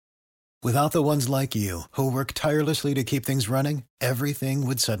Without the ones like you, who work tirelessly to keep things running, everything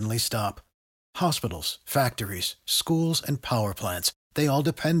would suddenly stop. Hospitals, factories, schools, and power plants, they all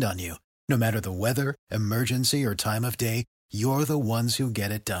depend on you. No matter the weather, emergency, or time of day, you're the ones who get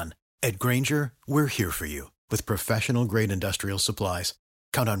it done. At Grainger, we're here for you with professional-grade industrial supplies.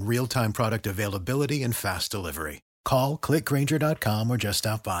 Count on real-time product availability and fast delivery. Call, click Grainger.com, or just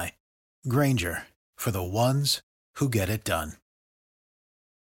stop by. Grainger, for the ones who get it done.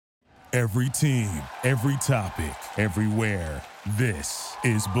 Every team, every topic, everywhere. This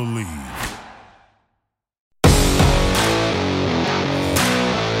is Believe.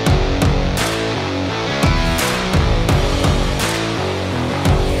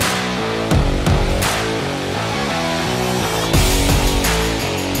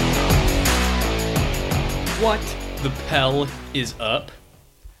 What the Pell is up?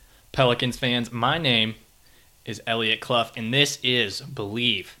 Pelicans fans, my name is Elliot Clough, and this is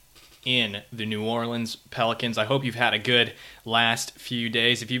Believe in the New Orleans Pelicans. I hope you've had a good last few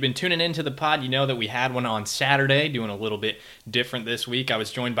days. If you've been tuning into the pod, you know that we had one on Saturday, doing a little bit different this week. I was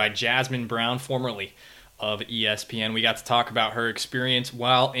joined by Jasmine Brown, formerly of ESPN. We got to talk about her experience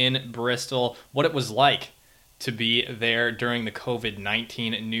while in Bristol, what it was like to be there during the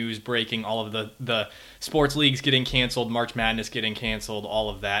COVID-19 news breaking, all of the sports leagues getting canceled, March Madness getting canceled,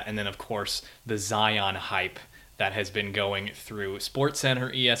 all of that, and then, of course, the Zion hype that has been going through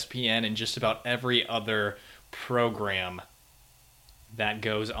SportsCenter, ESPN, and just about every other program that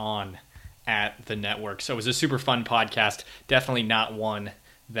goes on at the network. So it was a super fun podcast. Definitely not one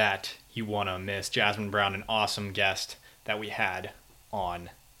that you want to miss. Jasmine Brown, an awesome guest that we had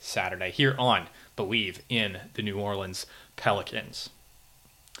on Saturday here on Believe in the New Orleans Pelicans.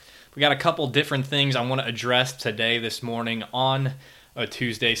 We got a couple different things I want to address today, this morning, on a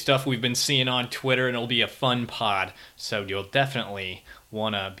Tuesday. Stuff we've been seeing on Twitter, and it'll be a fun pod, so you'll definitely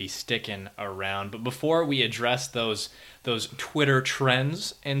want to be sticking around. But before we address those Twitter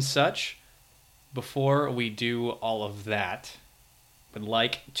trends and such, before we do all of that, would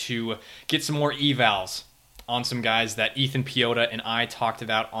like to get some more evals on some guys that Ethan Piota and I talked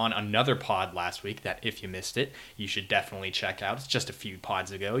about on another pod last week that, if you missed it, you should definitely check out. It's just a few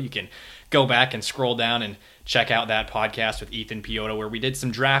pods ago. You can go back and scroll down and check out that podcast with Ethan Piota where we did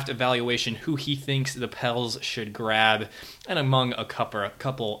some draft evaluation, who he thinks the Pels should grab, and among a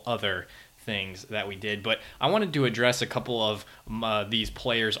couple other things that we did. But I wanted to address a couple of these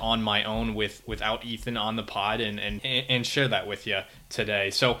players on my own without Ethan on the pod and share that with you today.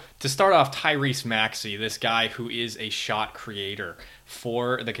 So to start off, Tyrese Maxey, this guy who is a shot creator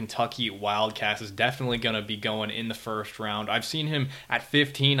for the Kentucky Wildcats, is definitely going to be going in the first round. I've seen him at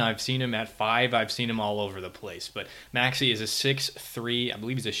 15, I've seen him at 5, I've seen him all over the place. But Maxey is a 6'3", I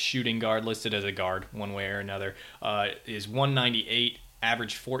believe he's a shooting guard, listed as a guard one way or another, is 198,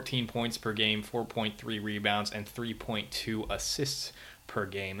 averaged 14 points per game, 4.3 rebounds, and 3.2 assists per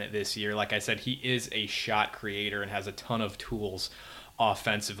game this year. Like I said, he is a shot creator and has a ton of tools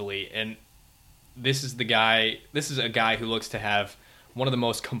offensively. And this is a guy who looks to have one of the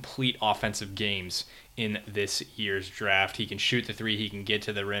most complete offensive games in this year's draft. He can shoot the three, he can get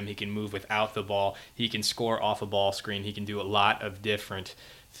to the rim, he can move without the ball, he can score off a ball screen, he can do a lot of different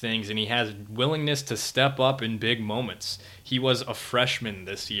things, and he has willingness to step up in big moments. He was a freshman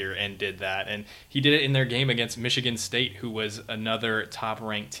this year and did that, and he did it in their game against Michigan State, who was another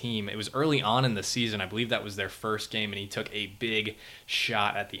top-ranked team. It was early on in the season. I believe that was their first game, and he took a big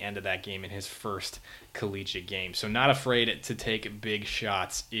shot at the end of that game in his first collegiate game. So not afraid to take big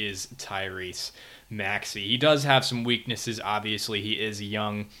shots is Tyrese Maxey. He does have some weaknesses, obviously. He is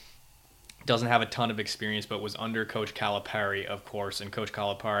young, doesn't have a ton of experience, but was under Coach Calipari, of course, and Coach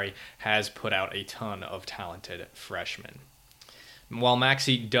Calipari has put out a ton of talented freshmen. While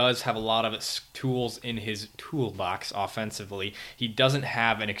Maxey does have a lot of tools in his toolbox offensively, he doesn't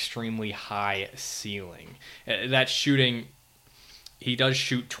have an extremely high ceiling. That shooting, he does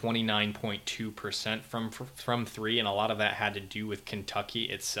shoot 29.2% from three, and a lot of that had to do with Kentucky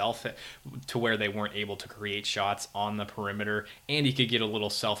itself, to where they weren't able to create shots on the perimeter, and he could get a little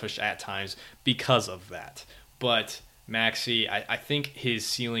selfish at times because of that. But Maxey, I think his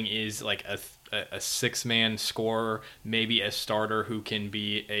ceiling is like a six-man scorer, maybe a starter who can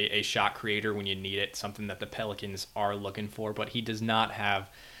be a shot creator when you need it, something that the Pelicans are looking for, but he does not have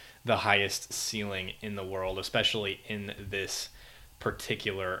the highest ceiling in the world, especially in this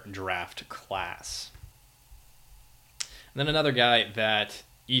particular draft class. And then another guy that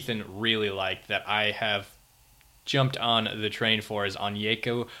Ethan really liked, that I have jumped on the train for is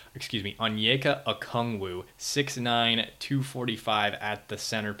Onyeka Okongwu, 6'9", 245 at the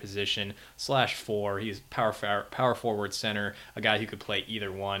center position /4. He's power forward center, a guy who could play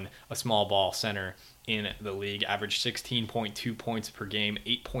either one, a small ball center in the league. Averaged 16.2 points per game,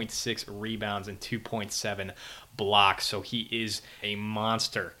 8.6 rebounds, and 2.7 blocks. So he is a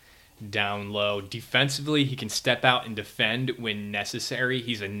monster down low. Defensively, he can step out and defend when necessary.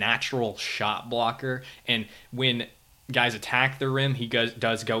 He's a natural shot blocker, and when guys attack the rim, he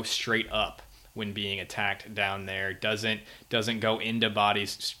does go straight up when being attacked down there. Doesn't go into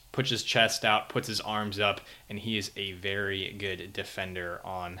bodies, puts his chest out, puts his arms up, and he is a very good defender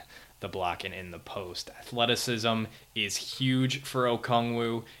on the block and in the post. Athleticism is huge for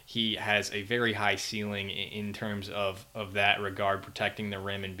Okongwu. He has a very high ceiling in terms of that regard, protecting the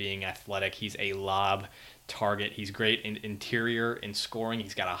rim and being athletic. He's a lob target. He's great in interior in scoring.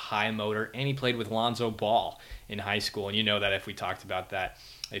 He's got a high motor, and he played with Lonzo Ball in high school. And you know that if we talked about that,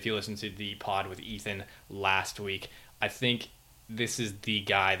 if you listened to the pod with Ethan last week, I think this is the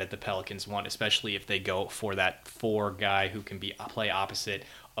guy that the Pelicans want, especially if they go for that 4 guy who can play opposite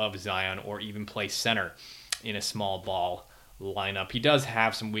of Zion or even play center in a small ball lineup. He does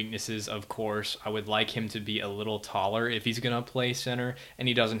have some weaknesses, of course. I would like him to be a little taller if he's going to play center, and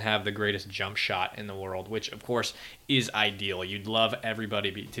he doesn't have the greatest jump shot in the world, which of course is ideal. You'd love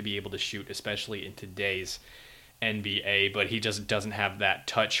everybody to be able to shoot, especially in today's NBA, but he just doesn't have that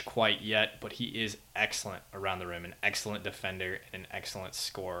touch quite yet. But he is excellent around the rim, an excellent defender, and an excellent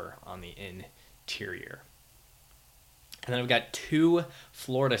scorer on the interior. And then we've got 2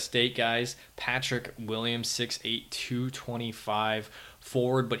 Florida State guys. Patrick Williams, 6'8", 225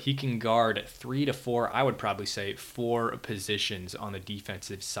 forward, but he can guard 3 to 4, I would probably say 4 positions on the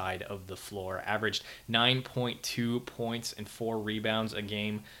defensive side of the floor. Averaged 9.2 points and 4 rebounds a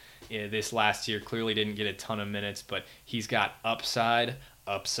game this last year. Clearly didn't get a ton of minutes, but he's got upside,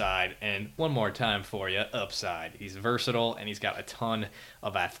 and one more time for you, upside. He's versatile, and he's got a ton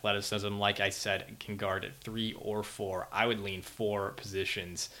of athleticism. Like I said, can guard at 3 or 4. I would lean 4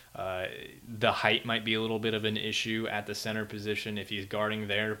 positions. The height might be a little bit of an issue at the center position if he's guarding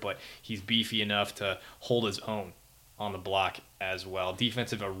there, but he's beefy enough to hold his own on the block as well.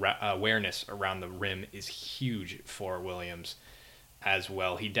 Defensive awareness around the rim is huge for Williams as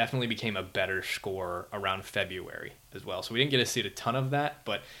well. He definitely became a better scorer around February as well. So we didn't get to see a ton of that,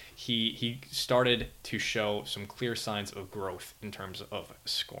 but he started to show some clear signs of growth in terms of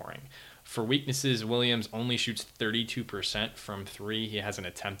scoring. For weaknesses, Williams only shoots 32% from 3. He hasn't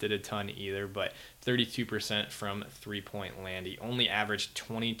attempted a ton either, but 32% from three-point land. He only averaged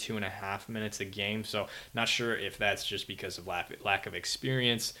 22 and a half minutes a game, so not sure if that's just because of lack of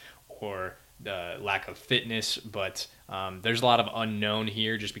experience or the lack of fitness, but there's a lot of unknown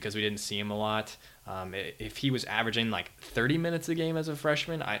here just because we didn't see him a lot. If he was averaging like 30 minutes a game as a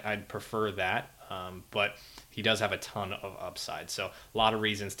freshman, I'd prefer that, but he does have a ton of upside. So a lot of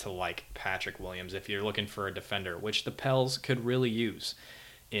reasons to like Patrick Williams if you're looking for a defender, which the Pels could really use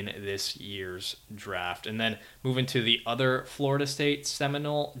in this year's draft. And then moving to the other Florida State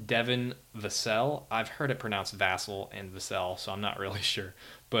Seminole, Devin Vassell. I've heard it pronounced Vassell and Vassell, so I'm not really sure,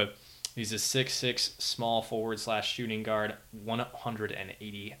 but he's a 6'6" small forward / shooting guard,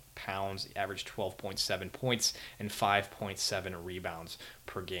 180 pounds. He averaged 12.7 points and 5.7 rebounds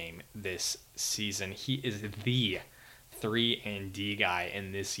per game this season. He is the 3-and-D guy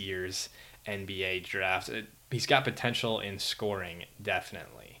in this year's NBA draft. He's got potential in scoring,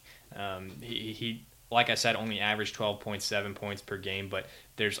 definitely. He like I said, only averaged 12.7 points per game, but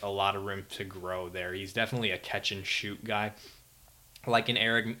there's a lot of room to grow there. He's definitely a catch-and-shoot guy. Like an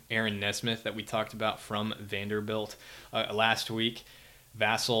Aaron Nesmith that we talked about from Vanderbilt last week,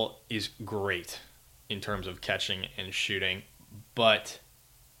 Vassell is great in terms of catching and shooting, but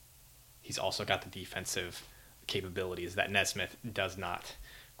he's also got the defensive capabilities that Nesmith does not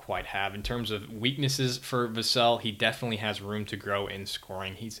quite have. In terms of weaknesses for Vassell, he definitely has room to grow in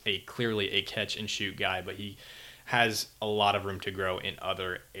scoring. He's clearly a catch-and-shoot guy, but he has a lot of room to grow in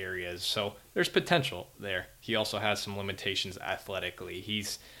other areas. So there's potential there. He also has some limitations athletically.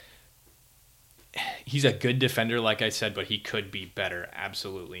 He's a good defender, like I said, but he could be better,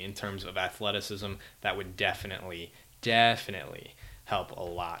 absolutely. In terms of athleticism, that would definitely help a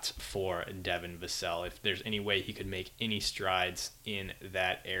lot for Devin Vassell. If there's any way he could make any strides in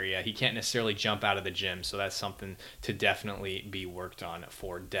that area. He can't necessarily jump out of the gym, so that's something to definitely be worked on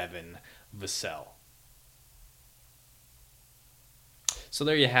for Devin Vassell. So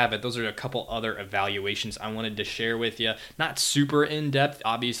there you have it. Those are a couple other evaluations I wanted to share with you. Not super in-depth.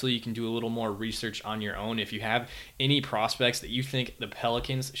 Obviously, you can do a little more research on your own. If you have any prospects that you think the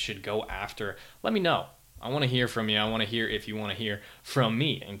Pelicans should go after, let me know. I want to hear from you. I want to hear if you want to hear from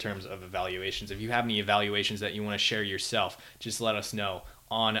me in terms of evaluations. If you have any evaluations that you want to share yourself, just let us know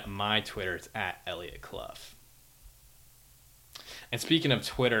on my Twitter. It's at Elliot Clough. And speaking of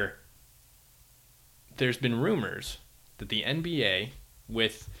Twitter, there's been rumors that the NBA,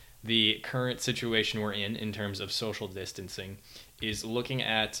 with the current situation we're in terms of social distancing, is looking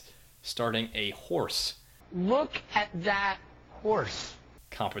at starting a horse. Look at that horse.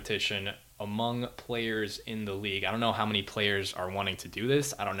 Competition among players in the league. I don't know how many players are wanting to do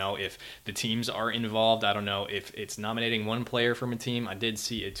this. I don't know if the teams are involved. I don't know if it's nominating one player from a team. I did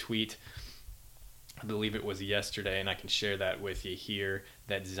see a tweet, I believe it was yesterday, and I can share that with you here,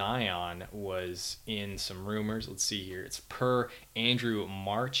 that Zion was in some rumors. Let's see here. It's per Andrew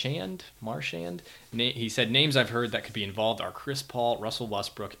Marchand. He said, names I've heard that could be involved are Chris Paul, Russell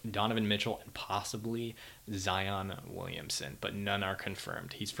Westbrook, Donovan Mitchell, and possibly Zion Williamson, but none are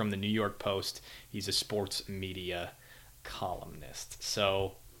confirmed. He's from the New York Post. He's a sports media columnist.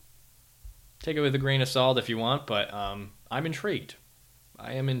 So take it with a grain of salt if you want, but I'm intrigued.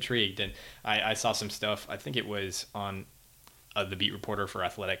 I am intrigued, and I saw some stuff. I think it was on the beat reporter for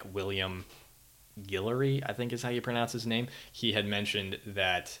Athletic, William Guillory, I think is how you pronounce his name. He had mentioned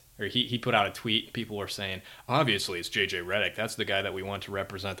that, or he put out a tweet. People were saying, obviously it's JJ Redick. That's the guy that we want to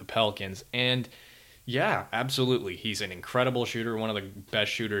represent the Pelicans. And yeah, absolutely. He's an incredible shooter, one of the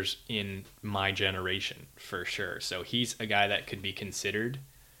best shooters in my generation, for sure. So he's a guy that could be considered.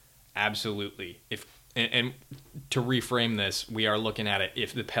 Absolutely. And to reframe this, we are looking at it,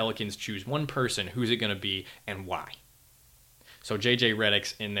 if the Pelicans choose one person, who's it going to be and why? So JJ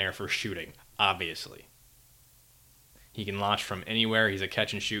Redick's in there for shooting, obviously. He can launch from anywhere. He's a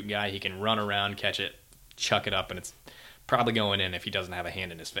catch-and-shoot guy. He can run around, catch it, chuck it up, and it's probably going in if he doesn't have a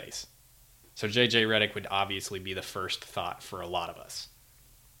hand in his face. So JJ Redick would obviously be the first thought for a lot of us.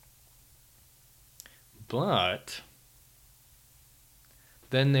 But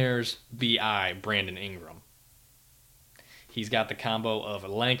then there's B.I., Brandon Ingram. He's got the combo of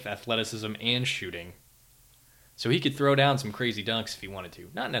length, athleticism, and shooting. So he could throw down some crazy dunks if he wanted to.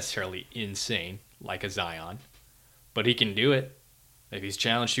 Not necessarily insane, like a Zion, but he can do it. If he's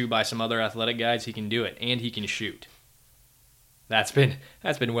challenged to by some other athletic guys, he can do it, and he can shoot. That's been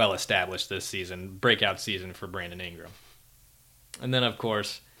well established this season, breakout season for Brandon Ingram. And then, of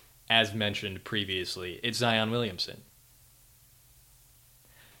course, as mentioned previously, it's Zion Williamson.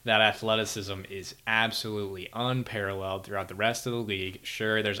 That athleticism is absolutely unparalleled throughout the rest of the league.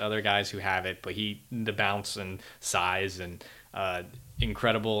 Sure, there's other guys who have it, but the bounce and size and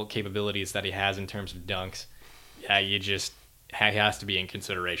incredible capabilities that he has in terms of dunks, yeah, he has to be in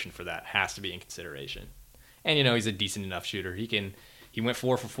consideration for that. Has to be in consideration. And, he's a decent enough shooter. He went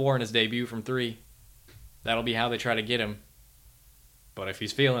 4 for 4 in his debut from 3. That'll be how they try to get him. But if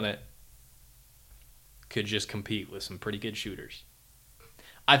he's feeling it, could just compete with some pretty good shooters.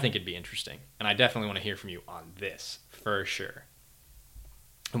 I think it'd be interesting, and I definitely want to hear from you on this, for sure.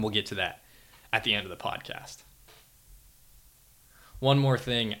 And we'll get to that at the end of the podcast. One more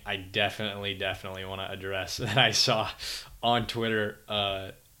thing I definitely want to address that I saw on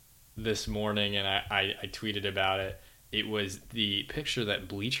Twitter this morning, and I tweeted about it. It was the picture that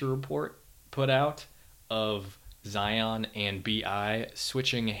Bleacher Report put out of Zion and B.I.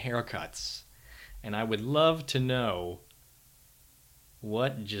 switching haircuts. And I would love to know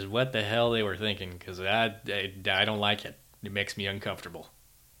what the hell they were thinking, because I don't like it. It makes me uncomfortable.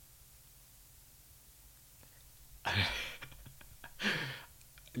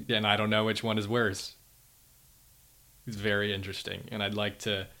 And I don't know which one is worse. It's very interesting, and I'd like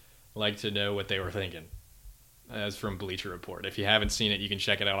to know what they were thinking. As from Bleacher Report. If you haven't seen it, you can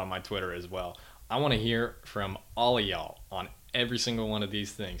check it out on my Twitter as well. I want to hear from all of y'all on every single one of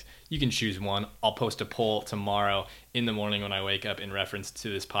these things. You can choose one. I'll post a poll tomorrow in the morning when I wake up in reference to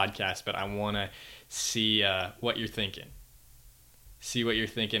this podcast, but I want to see what you're thinking. See what you're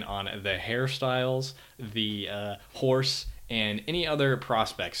thinking on the hairstyles, the horse, and any other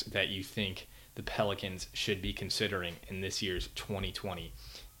prospects that you think the Pelicans should be considering in this year's 2020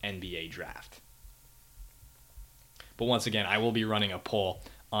 NBA draft. But once again, I will be running a poll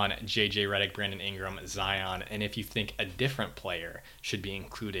on JJ Redick, Brandon Ingram, Zion, and if you think a different player should be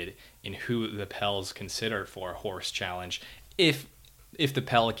included in who the Pels consider for a horse challenge, if the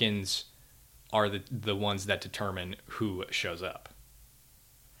Pelicans are the ones that determine who shows up.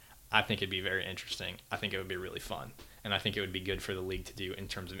 I think it'd be very interesting. I think it would be really fun. And I think it would be good for the league to do in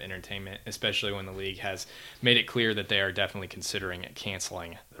terms of entertainment, especially when the league has made it clear that they are definitely considering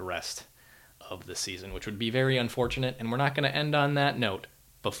canceling the rest of the season, which would be very unfortunate. And we're not going to end on that note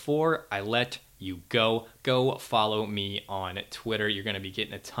before I let you go. Go follow me on Twitter. You're going to be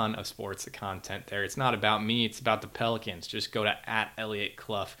getting a ton of sports content there. It's not about me. It's about the Pelicans. Just go to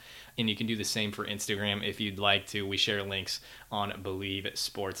 @ElliotClough, and you can do the same for Instagram if you'd like to. We share links on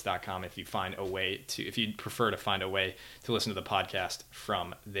BelieveSports.com if you'd prefer to find a way to listen to the podcast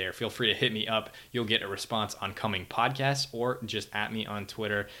from there. Feel free to hit me up. You'll get a response on coming podcasts, or just at me on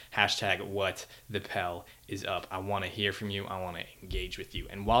Twitter, #WhatThePel is up. I want to hear from you. I want to engage with you.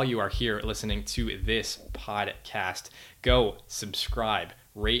 And while you are here listening to this podcast, go subscribe,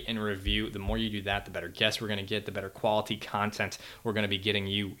 rate, and review. The more you do that, the better guests we're going to get, the better quality content we're going to be getting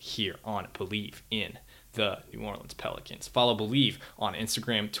you here on Believe in the New Orleans Pelicans. Follow Believe on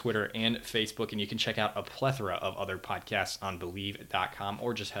Instagram, Twitter, and Facebook, and you can check out a plethora of other podcasts on Believe.com,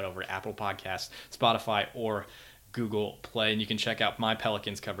 or just head over to Apple Podcasts, Spotify, or Google Play, and you can check out my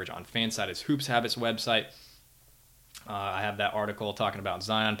Pelicans coverage on Fansided's Hoops Habits website. I have that article talking about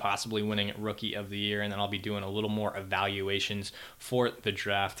Zion possibly winning Rookie of the Year, and then I'll be doing a little more evaluations for the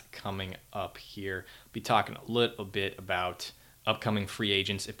draft coming up here. Be talking a little bit about upcoming free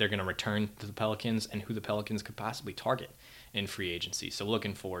agents, if they're going to return to the Pelicans, and who the Pelicans could possibly target in free agency. So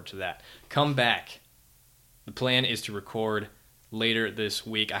looking forward to that. Come back. The plan is to record later this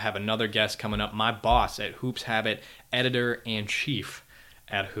week. I have another guest coming up. My boss at Hoops Habit, editor-in-chief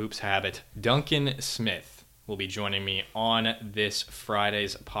at Hoops Habit, Duncan Smith, will be joining me on this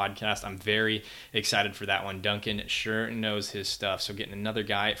Friday's podcast. I'm very excited for that one. Duncan sure knows his stuff, so getting another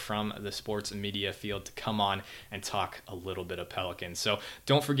guy from the sports and media field to come on and talk a little bit of Pelicans. So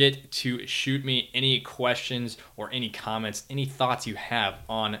don't forget to shoot me any questions or any comments, any thoughts you have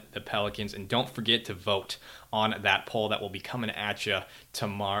on the Pelicans, and don't forget to vote on that poll that will be coming at you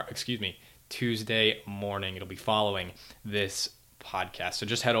Tuesday morning. It'll be following this podcast. So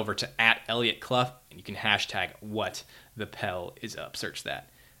just head over to @ElliotClough, and you can #WhatThePel is up. Search that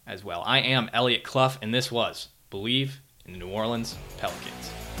as well. I am Elliot Clough, and this was Believe in the New Orleans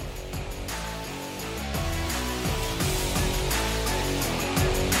Pelicans.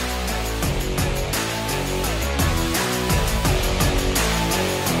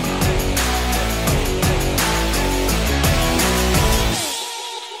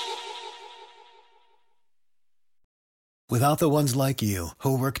 Without the ones like you,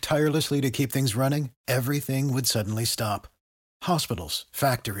 who work tirelessly to keep things running, everything would suddenly stop. Hospitals,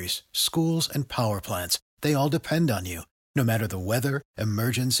 factories, schools, and power plants, they all depend on you. No matter the weather,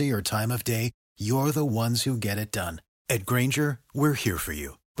 emergency, or time of day, you're the ones who get it done. At Grainger, we're here for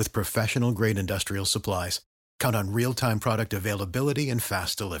you with professional-grade industrial supplies. Count on real-time product availability and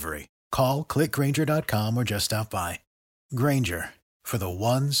fast delivery. Call, click Grainger.com, or just stop by. Grainger, for the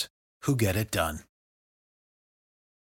ones who get it done.